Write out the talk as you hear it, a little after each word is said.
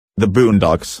The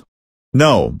Boondocks.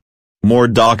 No. More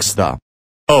docs the.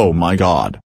 Oh my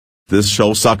god. This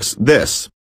show sucks. This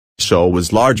show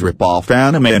was large rip-off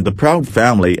anime and The Proud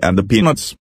Family and the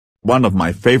Peanuts. One of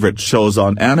my favorite shows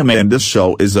on anime, and this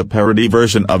show is a parody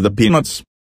version of the Peanuts.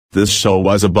 This show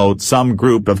was about some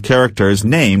group of characters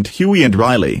named Huey and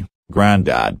Riley,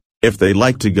 Granddad. If they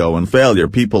like to go and failure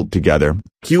people together,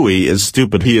 Huey is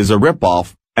stupid, he is a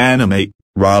rip-off, anime,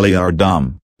 Riley are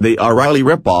dumb, they are Riley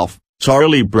rip-off,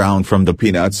 Charlie Brown from the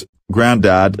Peanuts,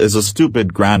 Granddad is a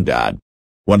stupid granddad.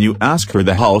 When you ask her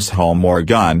the house home or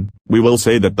gun, we will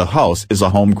say that the house is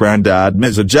a home. Granddad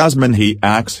Mrs. Jasmine, he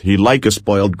acts he like a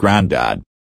spoiled granddad.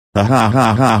 Ha ha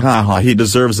ha ha ha ha, he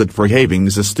deserves it for having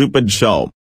a stupid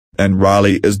show. And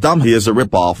Riley is dumb, he is a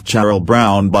rip-off Charlie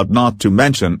Brown. But not to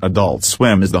mention Adult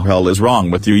Swim. Is the hell is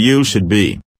wrong with you? You should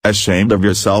be ashamed of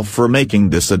yourself for making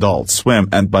this Adult Swim.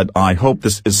 But I hope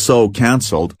this is so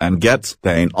cancelled and gets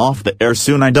taken off the air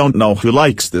soon. I don't know who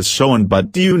likes this show,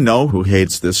 but do you know who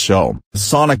hates this show?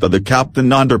 Sonic the Captain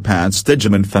Underpants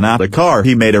Digimon fanatic R.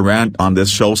 He made a rant on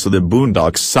this show, so the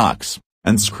Boondocks sucks,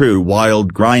 and screw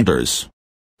Wild Grinders.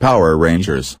 Power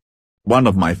Rangers. One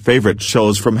of my favorite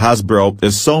shows from Hasbro,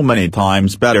 is so many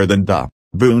times better than the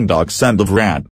Boondocks. End of rant.